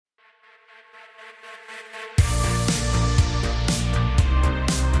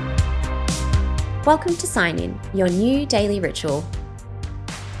Welcome to Sign In, your new daily ritual.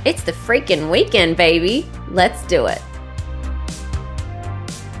 It's the freaking weekend, baby. Let's do it.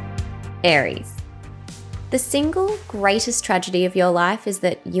 Aries. The single greatest tragedy of your life is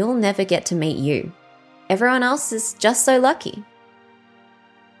that you'll never get to meet you. Everyone else is just so lucky.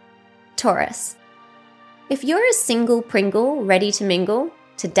 Taurus. If you're a single Pringle ready to mingle,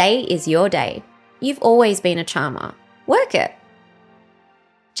 today is your day. You've always been a charmer. Work it.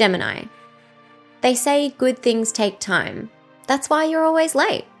 Gemini. They say good things take time. That's why you're always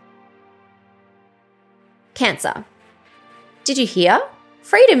late. Cancer. Did you hear?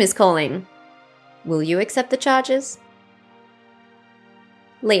 Freedom is calling. Will you accept the charges?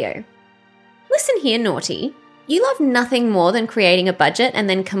 Leo. Listen here, naughty. You love nothing more than creating a budget and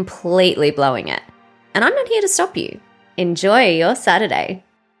then completely blowing it. And I'm not here to stop you. Enjoy your Saturday.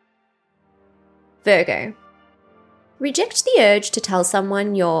 Virgo. Reject the urge to tell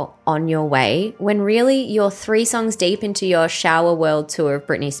someone you're on your way when really you're 3 songs deep into your Shower World tour of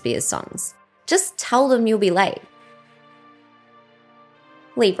Britney Spears songs. Just tell them you'll be late.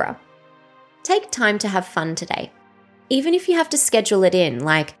 Libra. Take time to have fun today. Even if you have to schedule it in,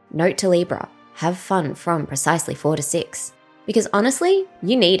 like, note to Libra, have fun from precisely 4 to 6. Because honestly,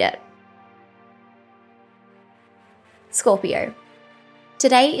 you need it. Scorpio.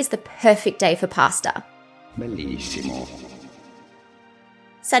 Today is the perfect day for pasta. Bellissimo.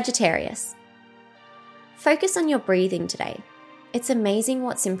 Sagittarius. Focus on your breathing today. It's amazing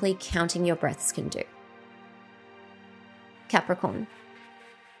what simply counting your breaths can do. Capricorn.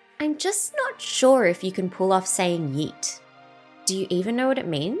 I'm just not sure if you can pull off saying yeet. Do you even know what it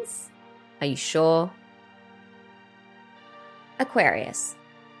means? Are you sure? Aquarius.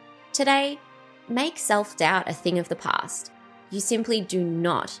 Today, make self-doubt a thing of the past. You simply do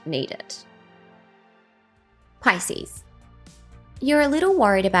not need it. Pisces. You're a little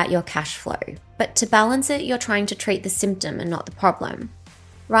worried about your cash flow, but to balance it, you're trying to treat the symptom and not the problem.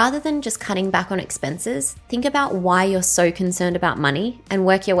 Rather than just cutting back on expenses, think about why you're so concerned about money and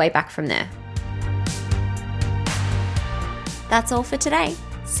work your way back from there. That's all for today.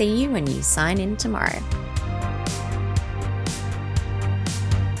 See you when you sign in tomorrow.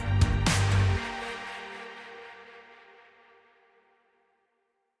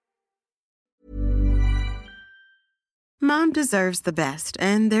 Mom deserves the best,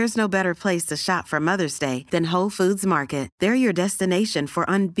 and there's no better place to shop for Mother's Day than Whole Foods Market. They're your destination for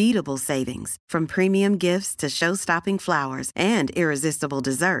unbeatable savings, from premium gifts to show-stopping flowers and irresistible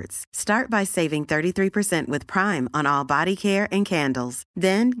desserts. Start by saving 33% with Prime on all body care and candles.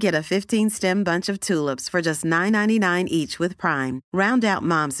 Then get a 15-stem bunch of tulips for just $9.99 each with Prime. Round out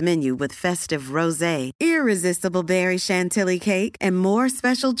Mom's menu with festive rosé, irresistible berry chantilly cake, and more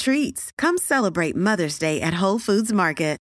special treats. Come celebrate Mother's Day at Whole Foods Market.